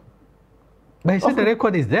 But he said the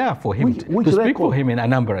record is there for him to speak for him in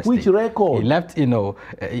Anambra State. Which record? He left,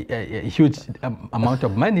 a huge amount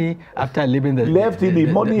of money after leaving the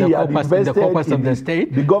corpus of the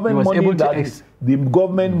state. The government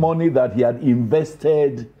money that he had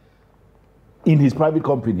invested in his private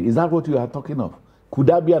company. Is that what you are talking of? Could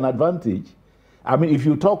that be an advantage? I mean, if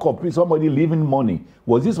you talk of somebody leaving money,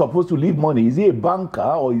 was he supposed to leave money? Is he a banker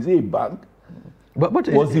or is he a bank? But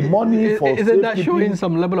was the money for isn't that showing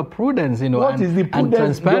some level of prudence, what is the prudence? And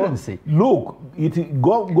transparency? Look,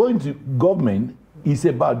 going to government is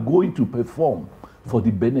about going to perform for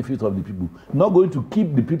the benefit of the people, not going to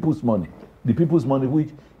keep the people's money which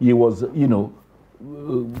he was,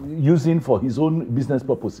 using for his own business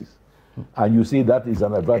purposes. And you say that is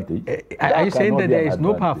an advantage. Are you saying that there is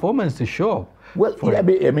no performance to show? Well, I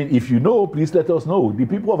mean, if you know, please let us know. The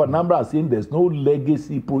people of Anambra are saying there's no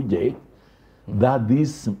legacy project that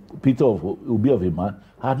this Peter Obi of a man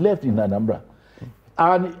had left in Anambra.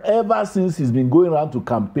 And ever since he's been going around to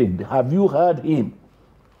campaign, have you heard him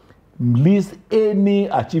list any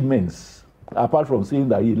achievements apart from saying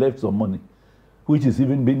that he left some money, which is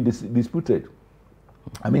even being disputed?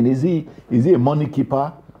 I mean, is he a money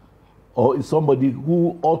keeper, or is somebody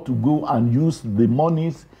who ought to go and use the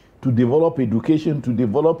monies to develop education, to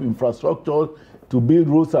develop infrastructure, to build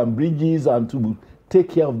roads and bridges, and to take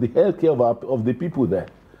care of the health care of the people there?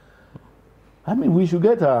 I mean, we should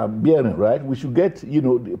get our bearing right. We should get,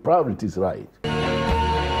 the priorities right.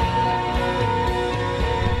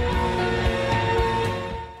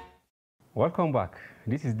 Welcome back.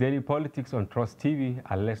 This is Daily Politics on Trust TV,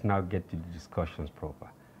 and let's now get to the discussions proper.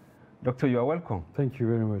 Doctor, you are welcome. Thank you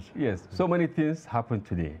very much. Yes, so many things happened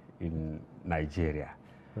today in Nigeria.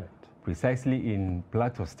 Right. Precisely in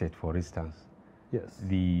Plateau State, for instance. Yes.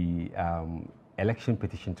 The Election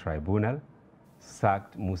Petition Tribunal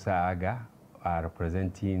sacked Musa Aga,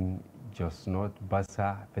 representing Jos North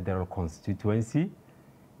Bassa Federal Constituency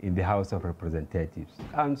in the House of Representatives.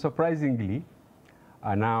 And surprisingly,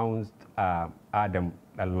 announced Adam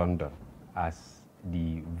London as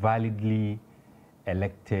the validly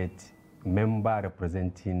elected member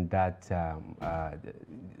representing that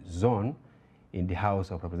zone in the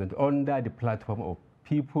House of Representatives under the platform of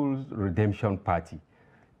People's Redemption Party,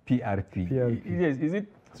 PRP. Yes, is it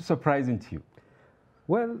surprising to you?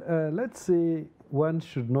 Well, let's say one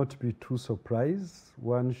should not be too surprised.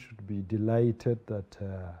 One should be delighted that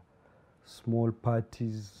small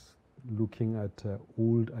parties looking at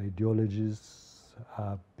old ideologies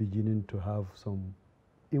are beginning to have some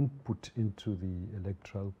input into the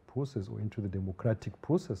electoral process or into the democratic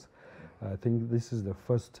process. I think this is the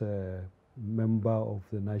first member of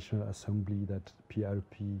the National Assembly that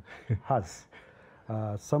PRP has.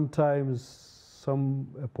 Sometimes some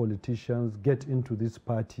politicians get into these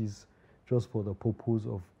parties just for the purpose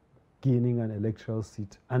of gaining an electoral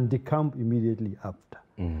seat and decamp immediately after.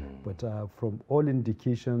 But from all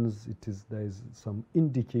indications, there is some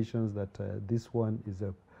indications that this one is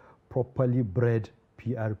a properly bred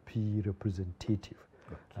PRP representative.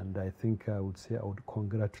 Okay. And I think I would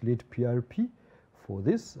congratulate PRP for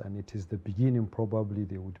this, and it is the beginning. Probably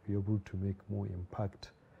they would be able to make more impact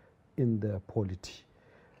in their polity.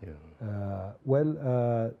 Yeah.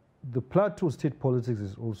 The Plateau state politics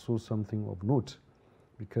is also something of note,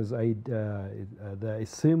 because there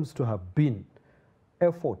seems to have been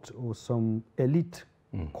effort or some elite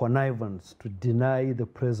connivance to deny the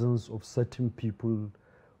presence of certain people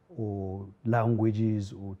or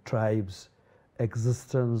languages or tribes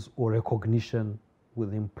existence or recognition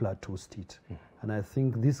within Plateau State. And I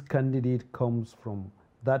think this candidate comes from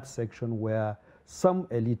that section where some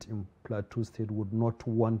elite in Plateau State would not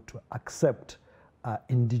want to accept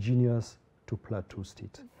indigenous to Plateau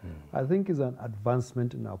State. I think it's an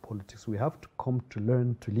advancement in our politics. We have to come to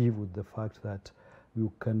learn to live with the fact that we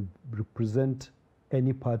can represent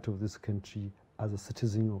any part of this country as a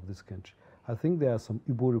citizen of this country. I think there are some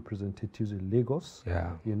Igbo representatives in Lagos,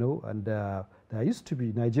 you know, and there used to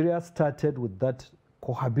be, Nigeria started with that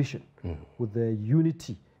cohabitation, with the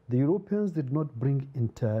unity. The Europeans did not bring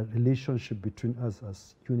interrelationship between us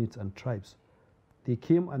as units and tribes. They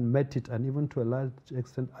came and met it, and even to a large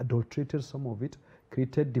extent adulterated some of it,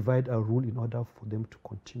 created divide and rule in order for them to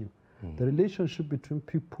continue. The relationship between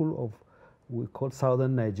people of, we call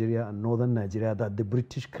Southern Nigeria and Northern Nigeria, that the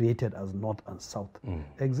British created as North and South,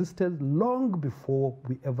 existed long before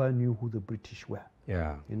we ever knew who the British were.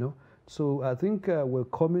 Yeah. You know? So I think we're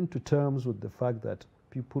coming to terms with the fact that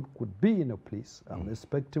people could be in a place. I'm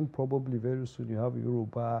expecting probably very soon you have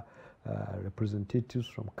Yoruba representatives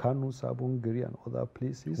from Kano, Sabongari, and other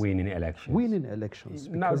places. Winning elections. Winning elections,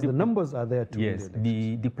 because the numbers are there to win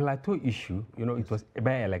the elections. The Plateau issue, you know, it was a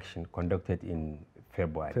by-election conducted in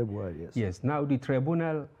February. Yes. Yes. Now the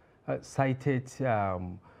tribunal cited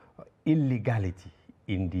illegality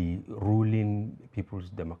in the ruling People's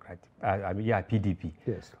Democratic, PDP,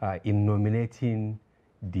 yes, in nominating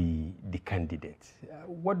the candidate.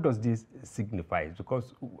 What does this signify?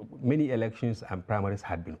 Because many elections and primaries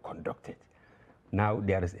have been conducted. Now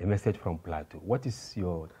there is a message from Plateau. What is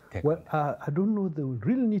your take on that? I don't know the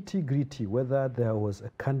real nitty-gritty, whether there was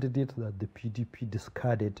a candidate that the PDP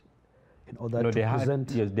discarded in order to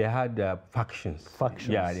present. Yes, they had factions. Factions.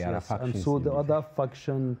 Yeah, there are factions. And so the other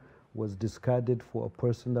faction was discarded for a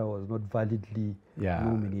person that was not validly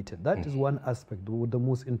nominated. That is one aspect. The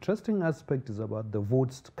most interesting aspect is about the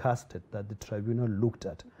votes casted that the tribunal looked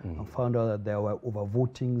at and found out that there were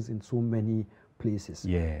overvotings in so many places.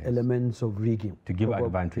 Yes. Elements of rigging. To give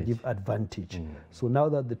advantage. So now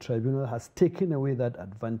that the tribunal has taken away that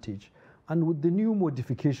advantage, and with the new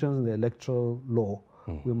modifications in the electoral law,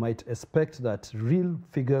 we might expect that real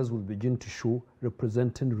figures will begin to show,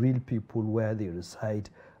 representing real people where they reside,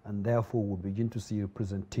 and therefore we'll begin to see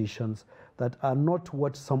representations that are not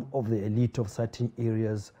what some of the elite of certain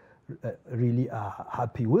areas really are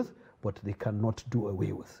happy with, but they cannot do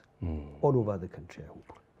away with all over the country, I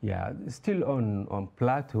hope. Yeah, still on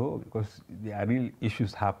Plateau, because there are real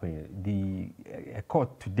issues happening. A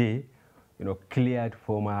court today, you know, cleared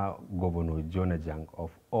former Governor Jonah Jang of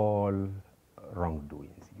all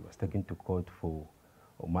wrongdoings. He was taken to court for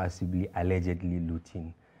massively, allegedly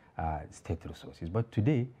looting state resources. But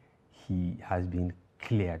today, he has been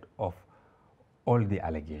cleared of all the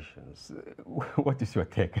allegations. What is your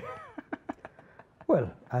take?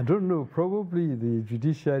 Well, I don't know. Probably the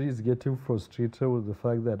judiciary is getting frustrated with the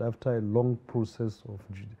fact that after a long process of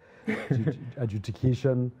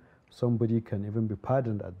adjudication, somebody can even be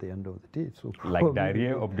pardoned at the end of the day. So like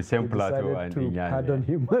diarrhea of the same Plateau and to pardon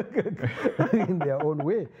him in their own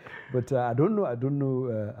way. But I don't know.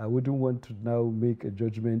 I wouldn't want to now make a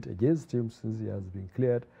judgment against him since he has been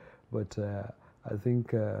cleared. But I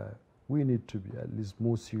think we need to be at least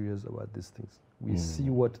more serious about these things. We see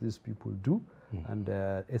what these people do, and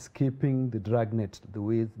escaping the dragnet the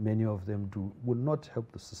way many of them do will not help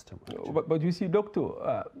the system. But you see,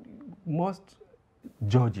 Doctor, most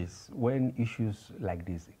judges, when issues like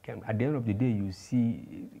this come, at the end of the day, you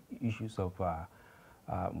see issues of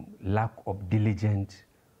lack of diligent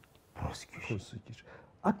prosecution.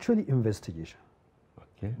 Actually, investigation.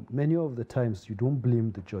 Okay. Many of the times you don't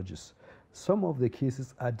blame the judges. Some of the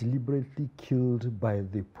cases are deliberately killed by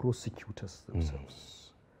the prosecutors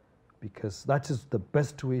themselves, because that is the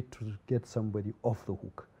best way to get somebody off the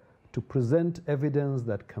hook, to present evidence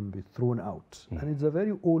that can be thrown out. And it's a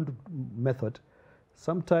very old method.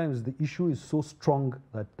 Sometimes the issue is so strong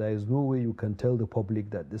that there is no way you can tell the public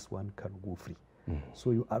that this one can go free.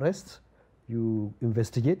 So you arrest, you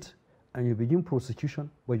investigate, and you begin prosecution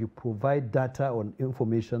where you provide data or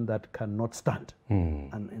information that cannot stand.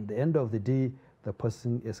 And in the end of the day, the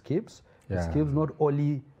person escapes. Escapes not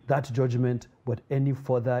only that judgment, but any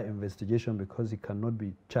further investigation, because he cannot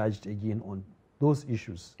be charged again on those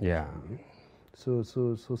issues. So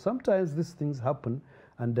sometimes these things happen,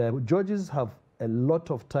 and judges have a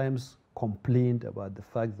lot of times complained about the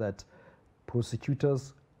fact that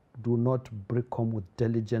prosecutors do not come with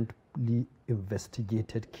diligently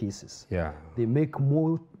investigated cases. They make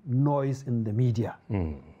more noise in the media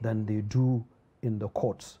than they do in the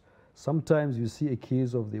courts. Sometimes you see a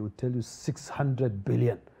case of, they will tell you 600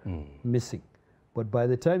 billion missing. But by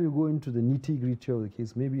the time you go into the nitty-gritty of the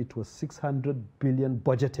case, maybe it was 600 billion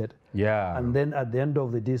budgeted. And then at the end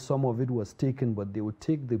of the day, some of it was taken, but they would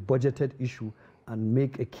take the budgeted issue and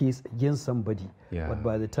make a case against somebody. But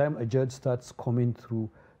by the time a judge starts coming through,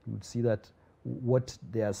 you would see that what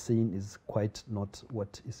they are saying is quite not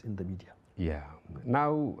what is in the media.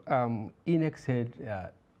 Now, INEC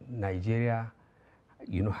said Nigeria,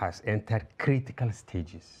 has entered critical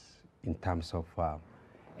stages in terms of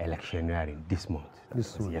electioneering this month.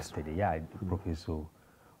 Yesterday, Professor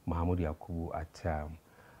Mahmoud Yakubu at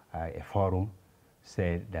a forum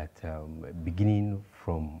said that beginning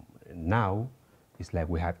from now, it's like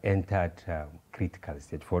we have entered critical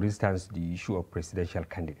stage. For instance, the issue of presidential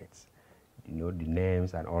candidates, the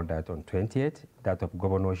names and all that on 28th, that of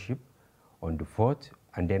governorship on the 4th,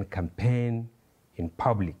 and then campaign in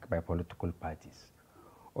public by political parties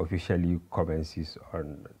officially commences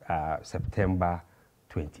on September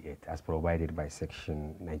 28th, as provided by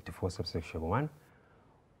Section 94, subsection 1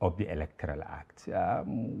 of the Electoral Act.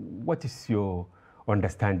 What is your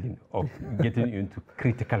understanding of getting into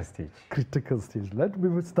critical stage? Critical stage. Let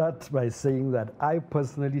me start by saying that I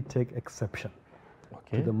personally take exception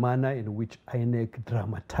to the manner in which INEC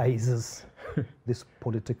dramatizes this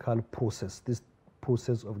political process, this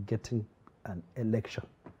process of getting an election,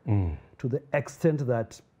 to the extent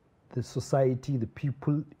that the society, the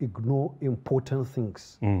people ignore important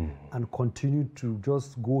things and continue to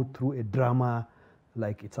just go through a drama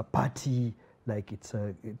like it's a party, like it's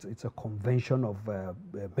a convention of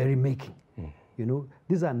merrymaking.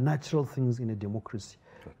 These are natural things in a democracy.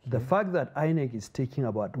 The fact that INEC is taking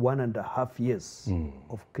about 1.5 years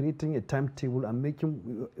of creating a timetable and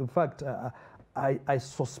making, in fact, I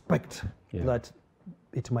suspect that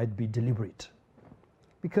it might be deliberate.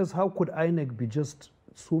 Because how could INEC be just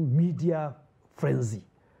so media frenzy,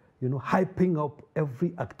 hyping up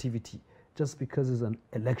every activity just because it's an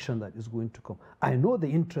election that is going to come? I know the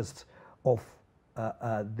interest of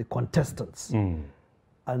the contestants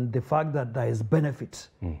and the fact that there is benefit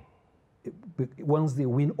once they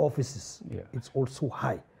win offices. It's also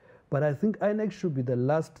high. But I think INEC should be the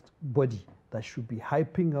last body that should be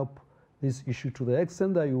hyping up this issue to the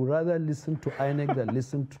extent that you rather listen to INEC than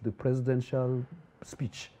listen to the presidential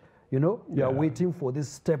speech. You are waiting for this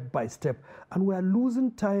step by step. And we are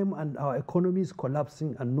losing time, and our economy is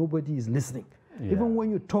collapsing, and nobody is listening. Even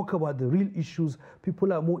when you talk about the real issues,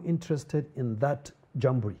 people are more interested in that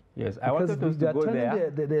jamboree. I wanted us to go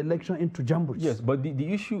there. The election into jamborees. But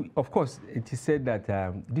the issue, of course, it is said that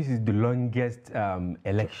this is the longest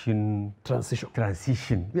election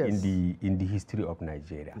transition in the history of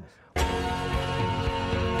Nigeria.